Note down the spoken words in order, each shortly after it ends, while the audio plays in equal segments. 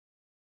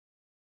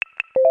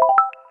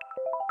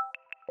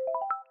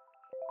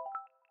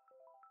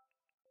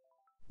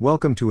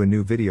Welcome to a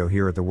new video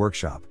here at the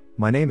workshop.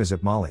 My name is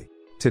Ipmali.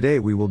 Today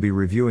we will be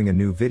reviewing a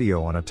new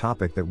video on a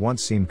topic that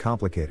once seemed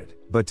complicated,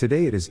 but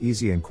today it is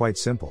easy and quite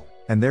simple,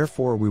 and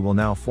therefore we will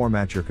now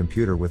format your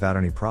computer without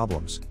any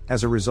problems.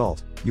 As a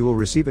result, you will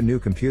receive a new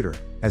computer,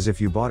 as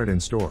if you bought it in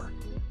store.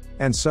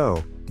 And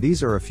so,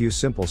 these are a few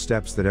simple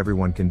steps that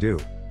everyone can do.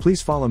 Please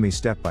follow me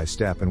step by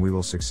step and we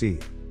will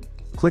succeed.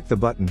 Click the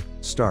button,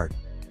 Start.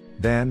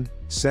 Then,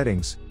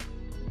 Settings,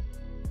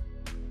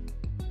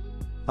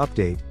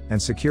 Update,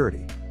 and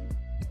Security.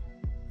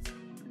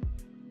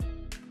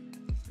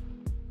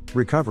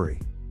 Recovery.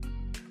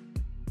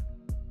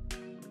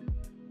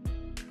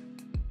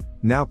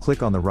 Now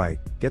click on the right,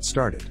 Get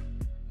Started.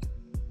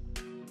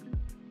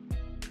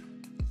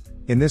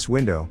 In this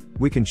window,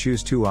 we can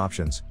choose two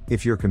options.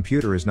 If your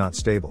computer is not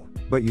stable,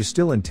 but you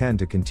still intend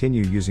to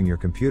continue using your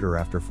computer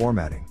after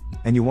formatting,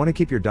 and you want to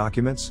keep your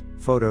documents,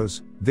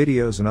 photos,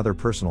 videos and other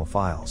personal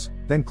files,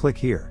 then click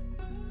here.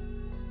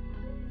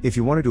 If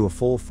you want to do a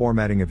full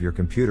formatting of your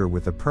computer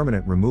with the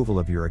permanent removal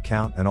of your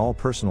account and all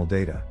personal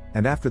data,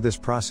 and after this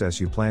process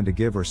you plan to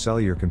give or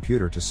sell your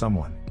computer to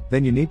someone,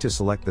 then you need to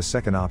select the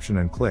second option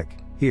and click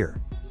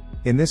here.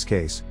 In this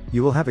case,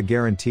 you will have a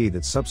guarantee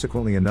that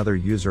subsequently another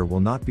user will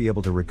not be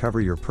able to recover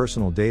your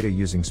personal data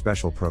using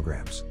special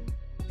programs.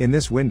 In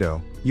this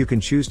window, you can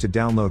choose to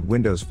download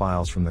Windows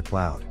files from the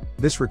cloud.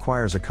 This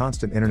requires a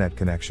constant internet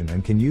connection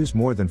and can use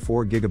more than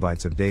 4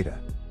 GB of data.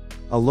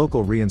 A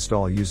local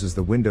reinstall uses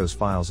the Windows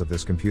files of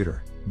this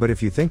computer, but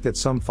if you think that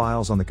some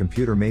files on the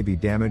computer may be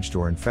damaged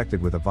or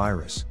infected with a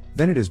virus,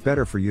 then it is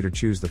better for you to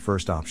choose the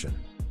first option.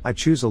 I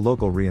choose a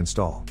local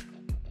reinstall.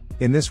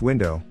 In this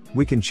window,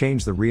 we can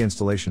change the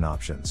reinstallation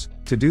options.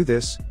 To do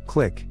this,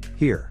 click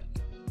here.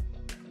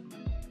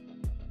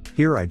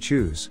 Here I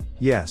choose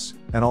yes,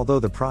 and although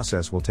the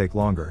process will take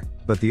longer,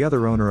 but the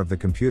other owner of the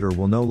computer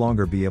will no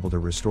longer be able to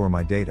restore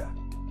my data.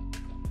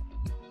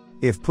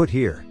 If put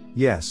here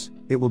yes,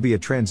 it will be a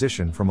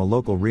transition from a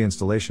local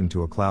reinstallation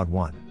to a cloud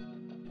one.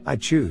 I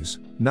choose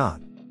not.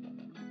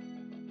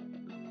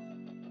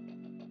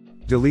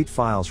 Delete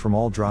files from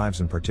all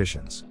drives and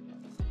partitions.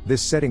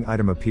 This setting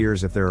item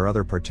appears if there are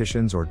other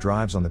partitions or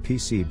drives on the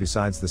PC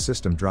besides the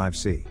system drive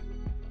C.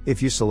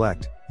 If you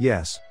select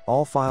yes,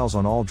 all files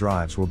on all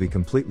drives will be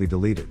completely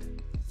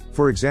deleted.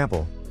 For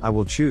example, I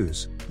will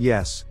choose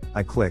yes,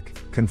 I click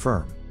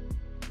confirm.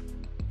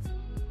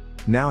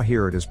 Now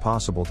here it is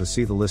possible to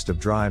see the list of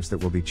drives that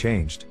will be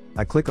changed.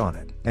 I click on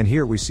it, and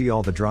here we see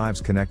all the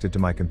drives connected to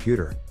my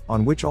computer,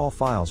 on which all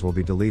files will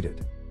be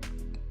deleted.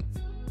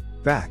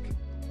 Back.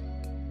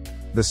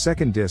 The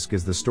second disk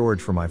is the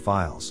storage for my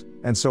files,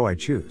 and so I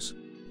choose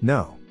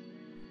no.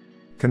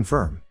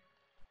 Confirm.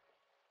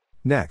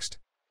 Next.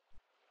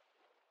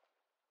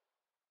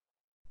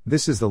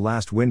 This is the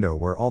last window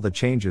where all the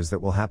changes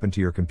that will happen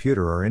to your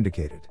computer are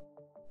indicated.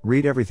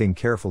 Read everything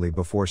carefully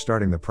before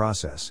starting the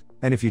process,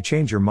 and if you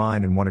change your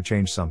mind and want to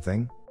change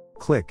something,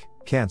 click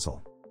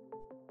Cancel.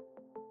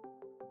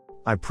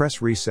 I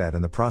press reset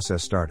and the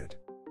process started.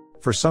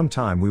 For some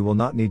time we will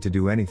not need to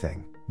do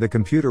anything, the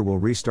computer will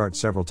restart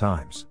several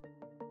times.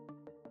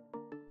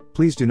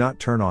 Please do not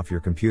turn off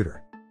your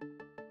computer.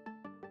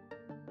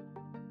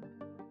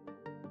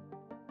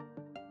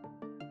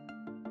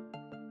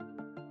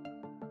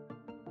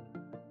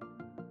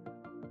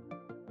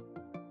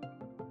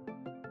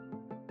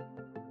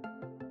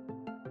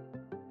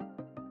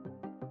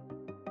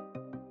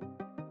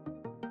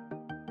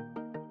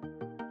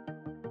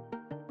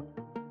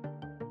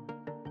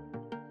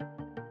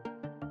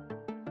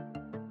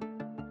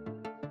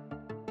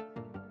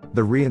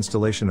 The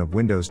reinstallation of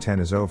Windows 10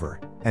 is over,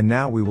 and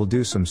now we will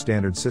do some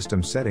standard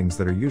system settings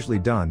that are usually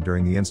done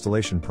during the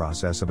installation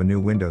process of a new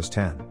Windows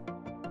 10.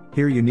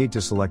 Here you need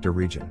to select a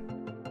region.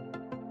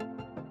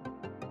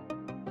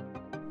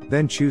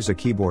 Then choose a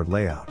keyboard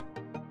layout.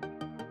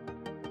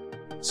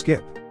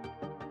 Skip.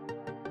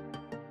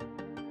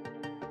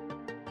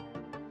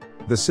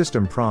 The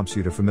system prompts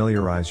you to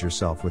familiarize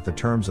yourself with the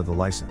terms of the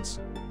license.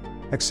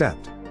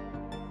 Accept.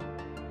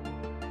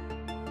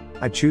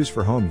 I choose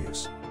for home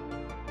use.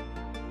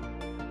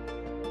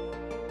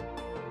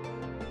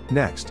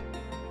 Next.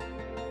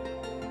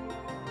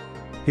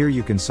 Here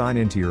you can sign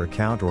into your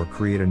account or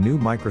create a new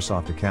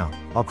Microsoft account.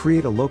 I'll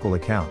create a local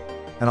account,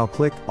 and I'll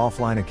click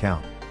Offline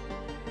Account.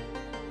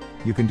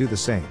 You can do the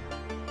same.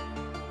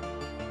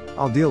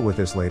 I'll deal with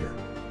this later.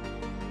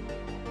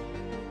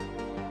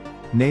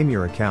 Name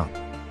your account.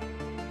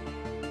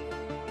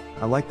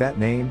 I like that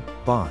name,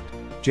 Bond.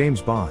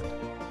 James Bond.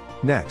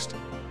 Next.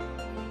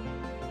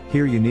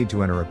 Here you need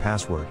to enter a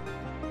password.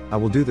 I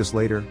will do this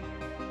later.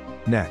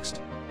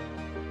 Next.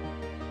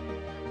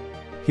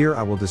 Here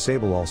I will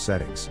disable all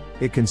settings.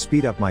 It can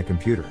speed up my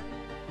computer.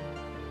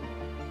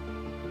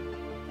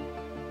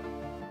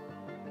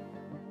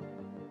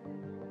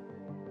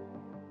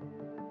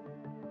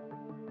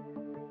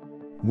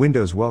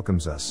 Windows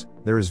welcomes us,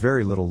 there is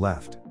very little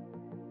left.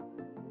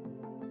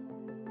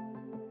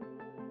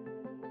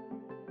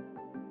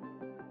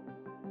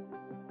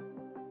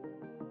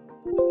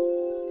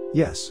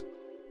 Yes.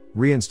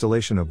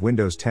 Reinstallation of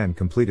Windows 10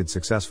 completed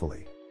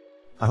successfully.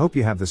 I hope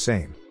you have the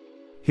same.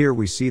 Here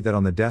we see that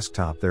on the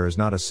desktop there is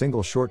not a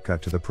single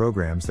shortcut to the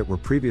programs that were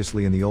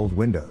previously in the old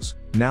Windows.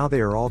 Now they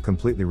are all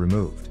completely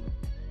removed.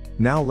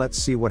 Now let's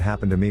see what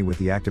happened to me with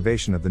the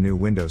activation of the new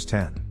Windows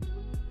 10.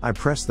 I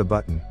press the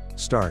button,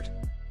 Start.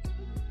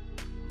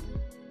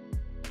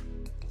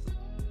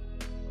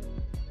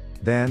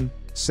 Then,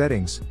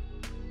 Settings,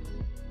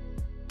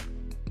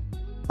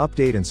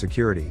 Update and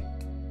Security.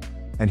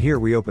 And here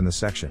we open the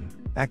section,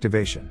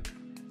 Activation.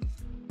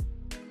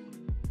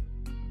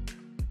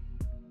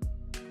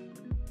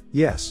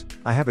 Yes,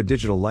 I have a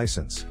digital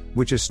license,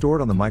 which is stored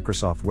on the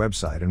Microsoft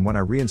website, and when I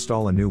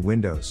reinstall a new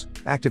Windows,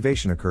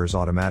 activation occurs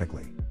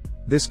automatically.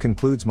 This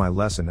concludes my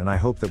lesson, and I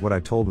hope that what I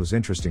told was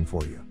interesting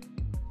for you.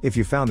 If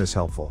you found this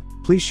helpful,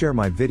 please share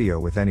my video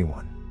with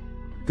anyone.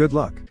 Good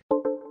luck!